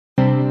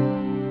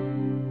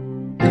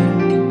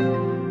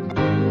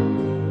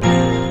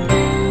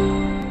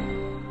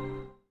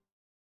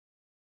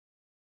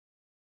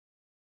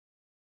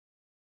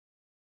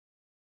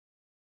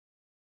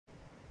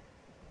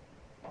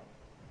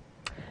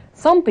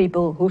Some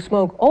people who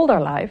smoke all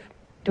their life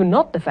do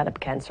not develop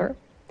cancer,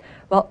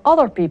 while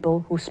other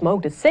people who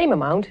smoke the same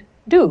amount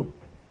do.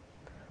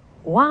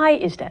 Why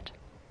is that?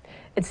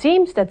 It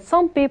seems that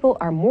some people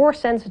are more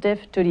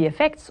sensitive to the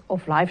effects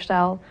of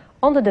lifestyle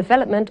on the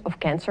development of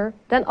cancer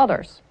than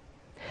others.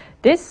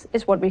 This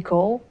is what we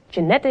call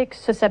genetic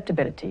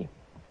susceptibility.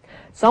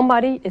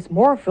 Somebody is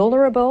more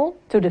vulnerable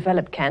to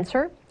develop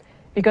cancer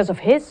because of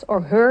his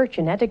or her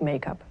genetic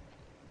makeup.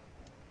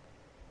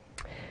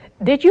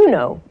 Did you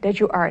know that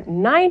you are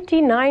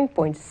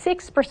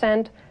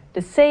 99.6%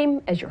 the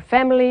same as your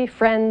family,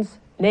 friends,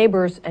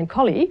 neighbors and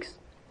colleagues?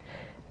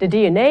 The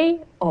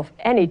DNA of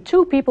any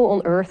two people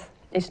on Earth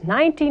is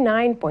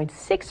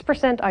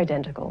 99.6%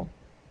 identical.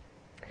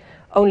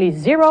 Only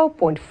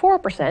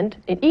 0.4%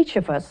 in each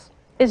of us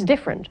is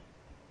different.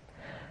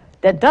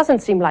 That doesn't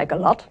seem like a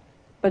lot,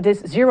 but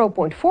this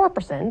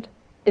 0.4%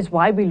 is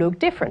why we look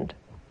different.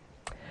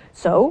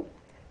 So,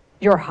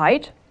 your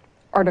height,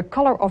 or the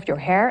color of your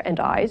hair and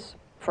eyes,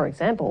 for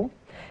example,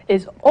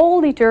 is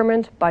all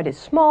determined by this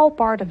small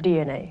part of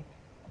DNA.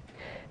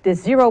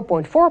 This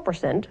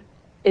 0.4%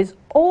 is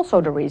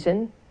also the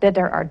reason that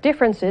there are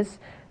differences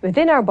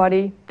within our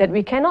body that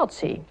we cannot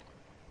see.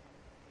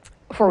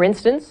 For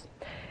instance,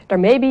 there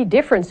may be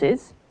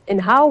differences in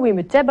how we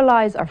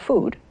metabolize our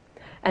food,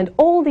 and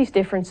all these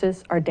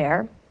differences are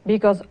there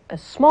because a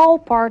small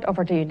part of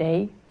our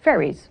DNA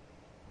varies.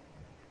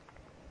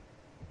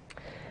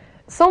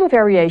 Some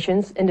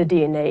variations in the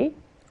DNA,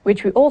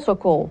 which we also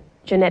call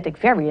genetic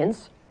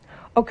variants,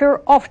 occur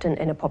often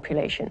in a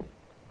population.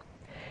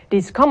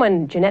 These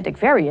common genetic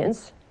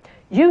variants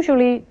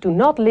usually do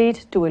not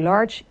lead to a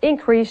large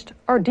increased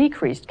or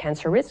decreased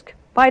cancer risk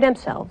by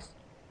themselves.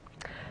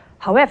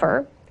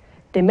 However,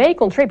 they may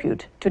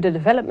contribute to the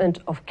development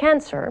of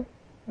cancer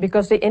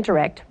because they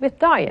interact with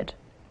diet.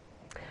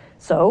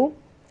 So,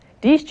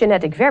 these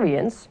genetic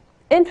variants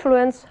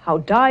influence how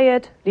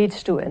diet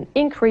leads to an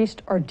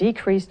increased or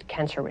decreased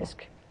cancer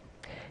risk.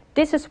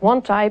 This is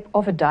one type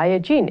of a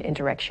diet-gene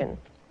interaction.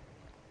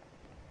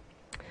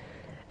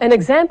 An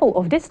example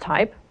of this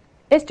type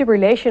is the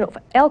relation of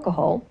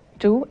alcohol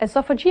to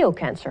esophageal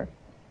cancer.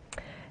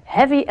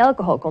 Heavy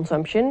alcohol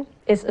consumption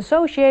is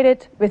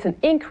associated with an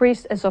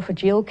increased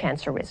esophageal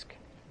cancer risk.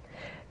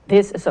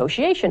 This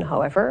association,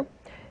 however,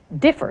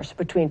 differs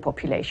between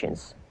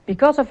populations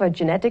because of a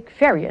genetic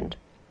variant.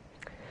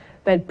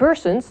 When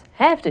persons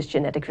have this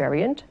genetic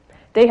variant,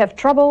 they have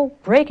trouble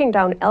breaking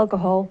down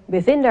alcohol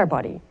within their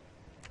body.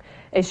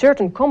 A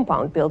certain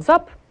compound builds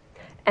up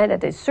and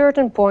at a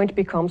certain point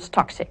becomes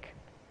toxic.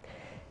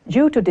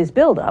 Due to this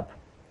buildup,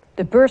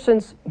 the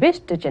persons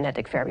with the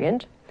genetic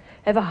variant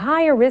have a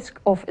higher risk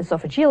of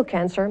esophageal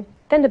cancer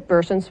than the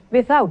persons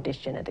without this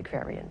genetic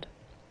variant.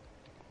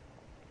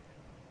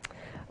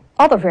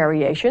 Other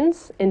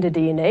variations in the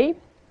DNA,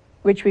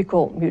 which we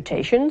call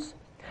mutations,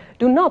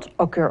 do not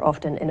occur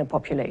often in a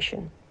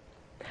population.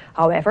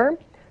 However,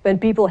 when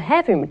people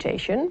have a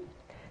mutation,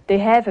 they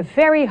have a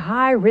very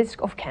high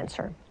risk of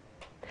cancer.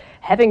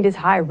 Having this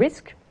high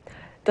risk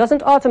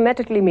doesn't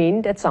automatically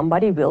mean that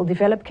somebody will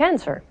develop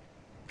cancer.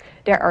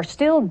 There are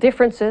still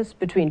differences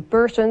between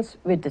persons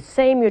with the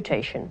same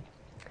mutation.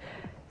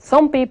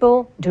 Some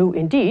people do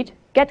indeed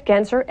get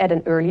cancer at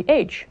an early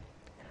age,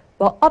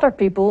 while other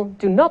people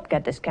do not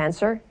get this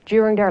cancer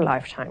during their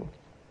lifetime.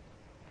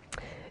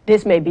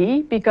 This may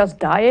be because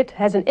diet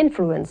has an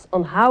influence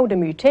on how the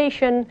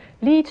mutation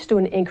leads to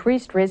an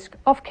increased risk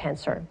of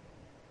cancer.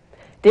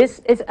 This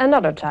is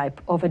another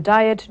type of a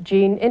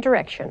diet-gene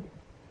interaction.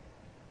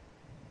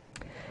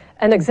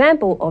 An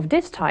example of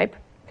this type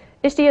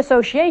is the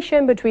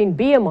association between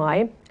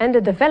BMI and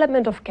the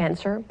development of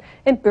cancer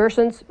in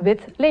persons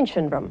with Lynch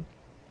syndrome.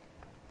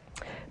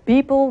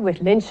 People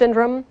with Lynch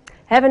syndrome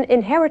have an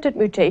inherited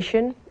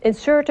mutation in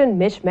certain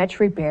mismatch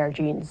repair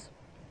genes.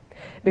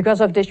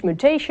 Because of this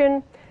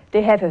mutation,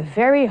 they have a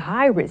very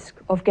high risk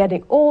of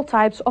getting all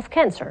types of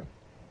cancer,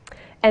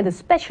 and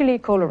especially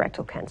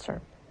colorectal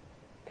cancer.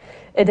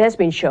 It has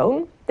been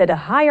shown that a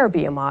higher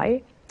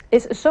BMI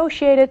is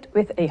associated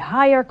with a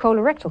higher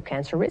colorectal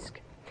cancer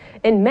risk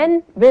in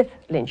men with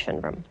Lynch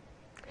syndrome.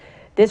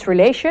 This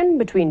relation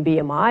between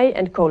BMI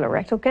and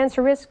colorectal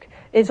cancer risk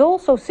is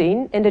also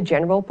seen in the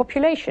general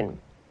population.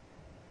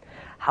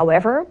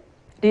 However,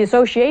 the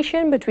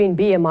association between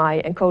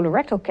BMI and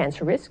colorectal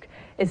cancer risk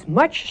is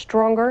much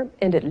stronger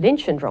in the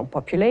Lynch syndrome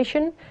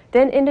population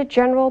than in the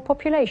general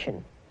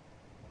population.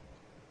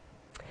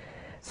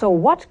 So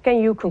what can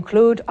you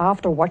conclude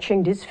after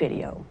watching this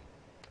video?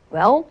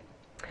 Well,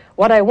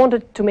 what I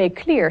wanted to make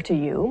clear to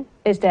you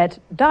is that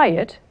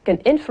diet can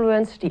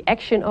influence the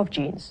action of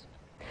genes,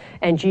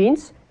 and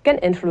genes can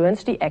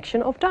influence the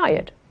action of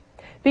diet.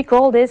 We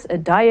call this a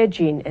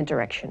diet-gene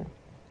interaction.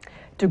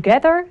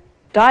 Together,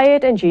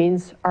 diet and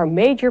genes are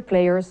major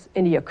players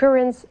in the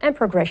occurrence and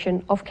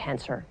progression of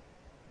cancer.